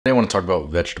I want to talk about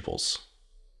vegetables.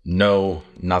 No,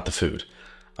 not the food.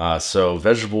 So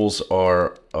vegetables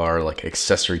are like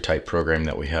accessory type program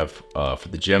that we have for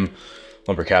the gym,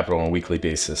 Lumber Capital, on a weekly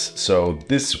basis. So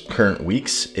this current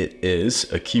week's, it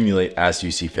is accumulate as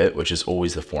you see fit, which is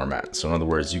always the format. So in other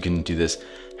words, you can do this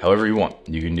however you want.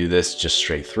 You can do this just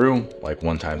straight through, like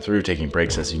one time through, taking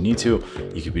breaks as you need to.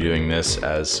 You could be doing this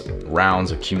as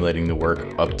rounds, accumulating the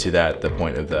work up to the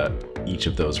point of each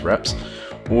of those reps.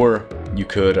 Or you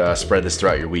could spread this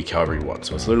throughout your week however you want.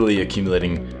 So it's literally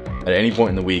accumulating at any point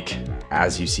in the week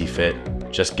as you see fit,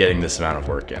 just getting this amount of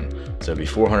work in. So it'd be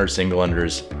 400 single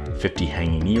unders, 50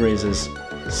 hanging knee raises,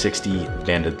 60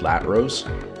 banded lat rows,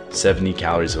 70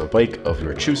 calories of a bike of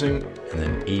your choosing, and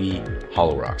then 80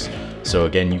 hollow rocks. So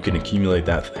again, you can accumulate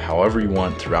that however you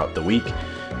want throughout the week.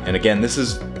 And again, this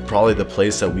is probably the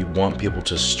place that we want people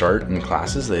to start in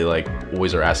classes. They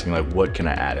always are asking what can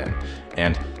I add in?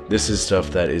 And this is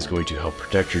stuff that is going to help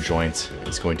protect your joints.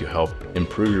 It's going to help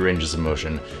improve your ranges of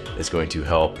motion. It's going to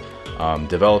help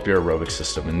develop your aerobic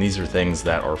system. And these are things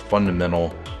that are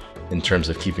fundamental in terms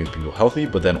of keeping people healthy,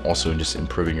 but then also in just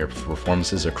improving your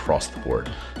performances across the board.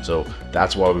 So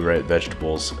that's why we write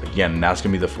vegetables. Again, that's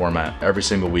gonna be the format every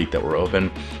single week that we're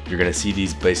open. You're gonna see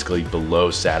these basically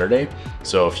below Saturday.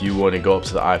 So if you want to go up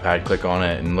to the iPad, click on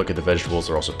it and look at the vegetables,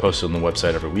 they're also posted on the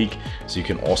website every week. So you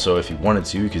can also, if you wanted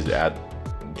to, you could add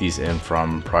these in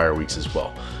from prior weeks as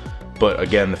well. But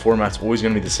again, the format's always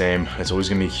gonna be the same. It's always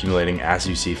gonna be accumulating as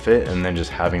you see fit, and then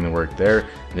just having the work there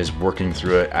and just working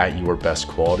through it at your best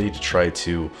quality to try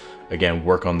to, again,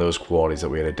 work on those qualities that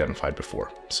we had identified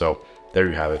before. So there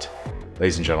you have it.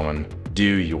 Ladies and gentlemen, do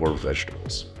your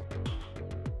vegetables.